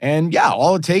 And yeah,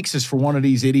 all it takes is for one of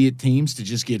these idiot teams to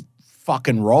just get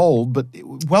fucking rolled, but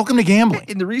welcome to gambling.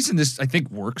 And the reason this, I think,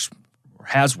 works or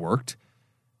has worked,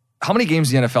 how many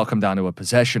games in the NFL come down to a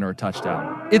possession or a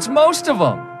touchdown? It's most of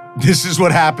them. This is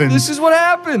what happens. This is what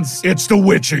happens. It's the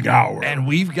witching hour. And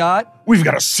we've got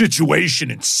a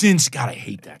situation in Cincy. God, I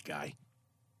hate that guy.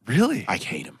 Really? I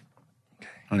hate him. I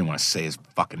don't even want to say his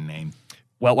fucking name.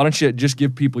 Well, why don't you just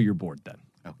give people your board then?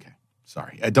 Okay.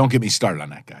 Sorry. Don't get me started on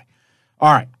that guy.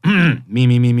 All right.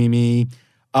 Me.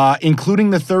 Including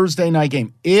the Thursday night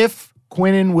game. If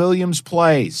Quinnen Williams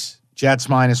plays, Jets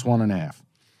minus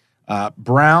 1.5.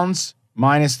 Browns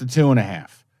minus the 2.5.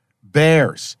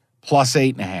 Bears plus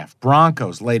 8.5.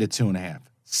 Broncos laid at 2.5.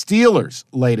 Steelers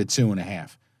laid at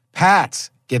 2.5.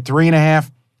 Pats get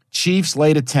 3.5. Chiefs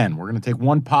laid at 10. We're going to take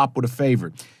one pop with a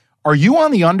favorite. Are you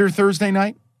on the under Thursday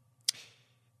night?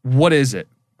 What is it?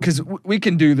 Because we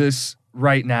can do this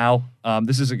right now.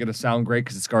 This isn't going to sound great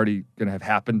because it's already going to have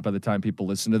happened by the time people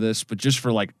listen to this. But just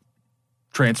for like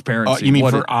transparency. You mean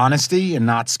for honesty and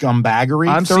not scumbaggery?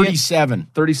 I'm 37.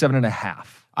 37.5.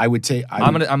 I would say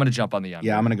I'm gonna jump on the under.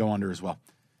 Yeah, I'm gonna go under as well.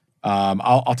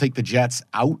 I'll take the Jets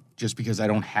out just because I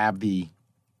don't have the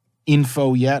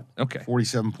info yet. Okay.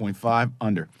 47.5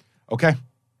 under. Okay.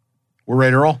 We're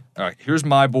ready to roll. All right, here's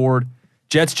my board.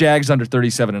 Jets, Jags under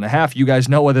 37.5. You guys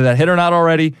know whether that hit or not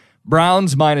already.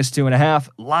 Browns minus 2.5.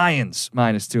 Lions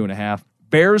minus 2.5.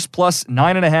 Bears plus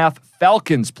 9.5.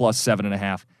 Falcons plus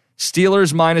 7.5.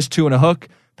 Steelers minus 2.5.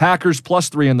 Packers plus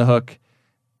 3 in the hook.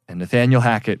 And Nathaniel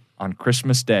Hackett on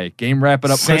Christmas Day. Game wrapping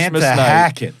up Christmas night. Santa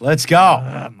Hackett. Let's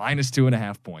go. Minus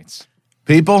 2.5 points.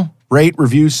 People, rate,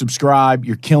 review, subscribe.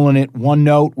 You're killing it. One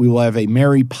note, we will have a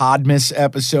Merry Podmas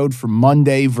episode for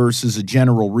Monday versus a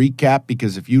general recap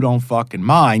because if you don't fucking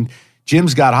mind,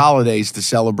 Jim's got holidays to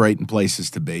celebrate and places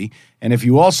to be. And if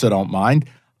you also don't mind,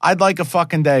 I'd like a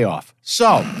fucking day off.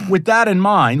 So, with that in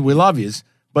mind, we love yous,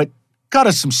 but cut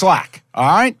us some slack, all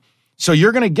right? So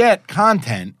you're going to get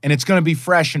content, and it's going to be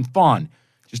fresh and fun.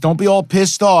 Just don't be all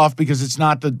pissed off because it's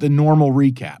not the normal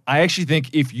recap. I actually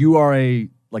think if you are a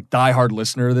diehard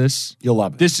listener of this, you'll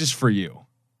love it. This is for you.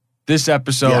 This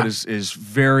episode is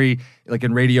very, like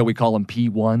in radio, we call them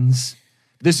P1s.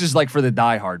 This is like for the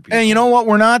diehard people. And you know what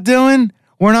we're not doing?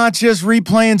 We're not just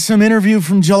replaying some interview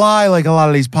from July like a lot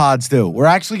of these pods do. We're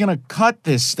actually going to cut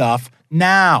this stuff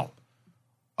now.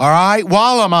 All right?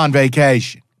 While I'm on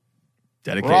vacation.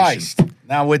 Dedication. Christ.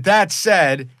 Now, with that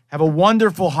said, have a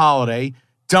wonderful holiday.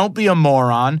 Don't be a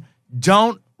moron.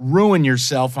 Don't ruin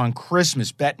yourself on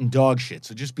Christmas betting dog shit.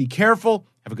 So just be careful.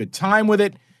 Have a good time with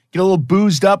it. Get a little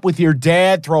boozed up with your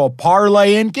dad. Throw a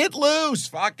parlay in. Get loose.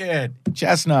 Fuck it.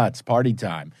 Chestnuts. Party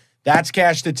time. That's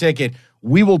Cash the Ticket.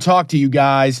 We will talk to you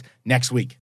guys next week.